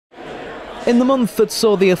In the month that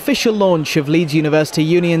saw the official launch of Leeds University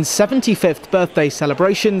Union's 75th birthday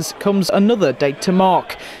celebrations comes another date to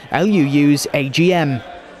mark, LUU's AGM.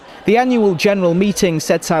 The annual general meeting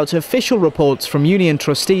sets out official reports from union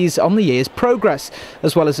trustees on the year's progress,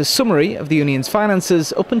 as well as a summary of the union's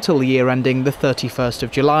finances up until the year ending the 31st of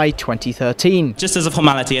July 2013. Just as a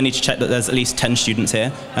formality, I need to check that there's at least 10 students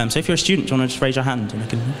here. So if you're a student, do you want to just raise your hand and we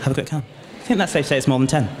can have a quick count? I think that's safe to say it's more than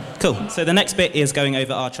 10. Cool. So the next bit is going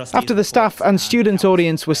over our trustees. After the staff and student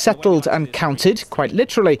audience were settled and counted, quite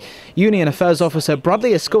literally, Union Affairs Officer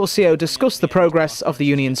Bradley Escorcio discussed the progress of the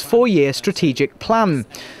union's 4-year strategic plan.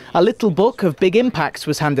 A little book of big impacts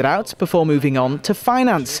was handed out before moving on to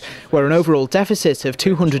finance, where an overall deficit of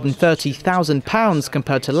 £230,000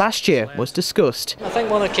 compared to last year was discussed. I think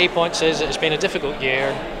one of the key points is that it's been a difficult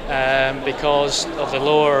year because of the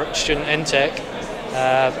lower student intake,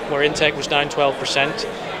 where intake was down 12%.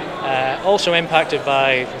 Also impacted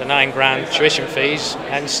by the £9,000 tuition fees,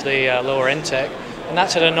 hence the lower intake, and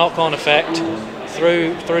that's had a knock-on effect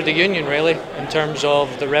through the union really, in terms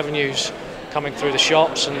of the revenues coming through the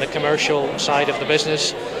shops and the commercial side of the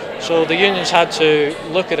business. So the union's had to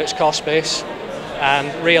look at its cost base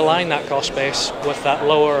and realign that cost base with that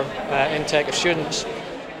lower intake of students.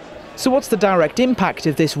 So what's the direct impact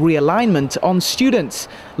of this realignment on students?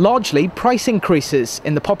 Largely price increases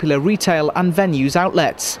in the popular retail and venues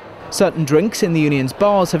outlets. Certain drinks in the union's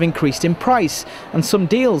bars have increased in price, and some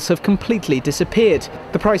deals have completely disappeared.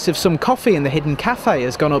 The price of some coffee in the hidden cafe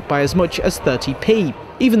has gone up by as much as 30p.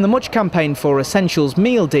 Even the much-campaigned for Essentials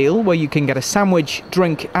meal deal, where you can get a sandwich,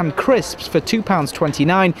 drink and crisps for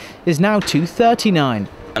 £2.29, is now £2.39.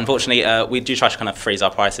 Unfortunately, we do try to kind of freeze our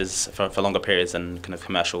prices for longer periods than kind of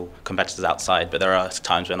commercial competitors outside, but there are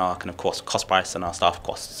times when our kind of cost price and our staff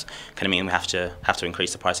costs kind of mean we have to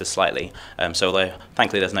increase the prices slightly. So although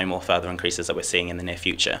thankfully there's no more further increases that we're seeing in the near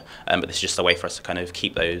future, but this is just a way for us to kind of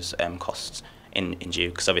keep those costs in due,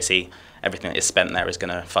 because obviously everything that is spent there is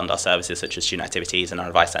going to fund our services such as student activities and our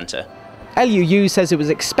advice centre. LUU says it was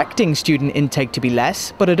expecting student intake to be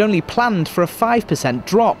less, but had only planned for a 5%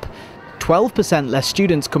 drop. 12% less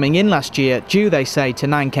students coming in last year, due, they say, to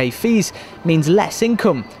 9k fees, means less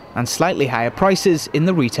income and slightly higher prices in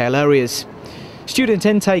the retail areas. Student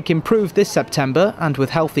intake improved this September, and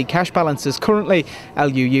with healthy cash balances currently,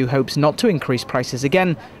 LUU hopes not to increase prices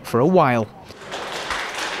again for a while.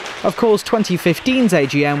 Of course, 2015's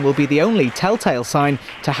AGM will be the only telltale sign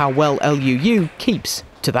to how well LUU keeps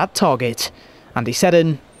to that target. Andy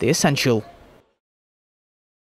Seddon, The Essential.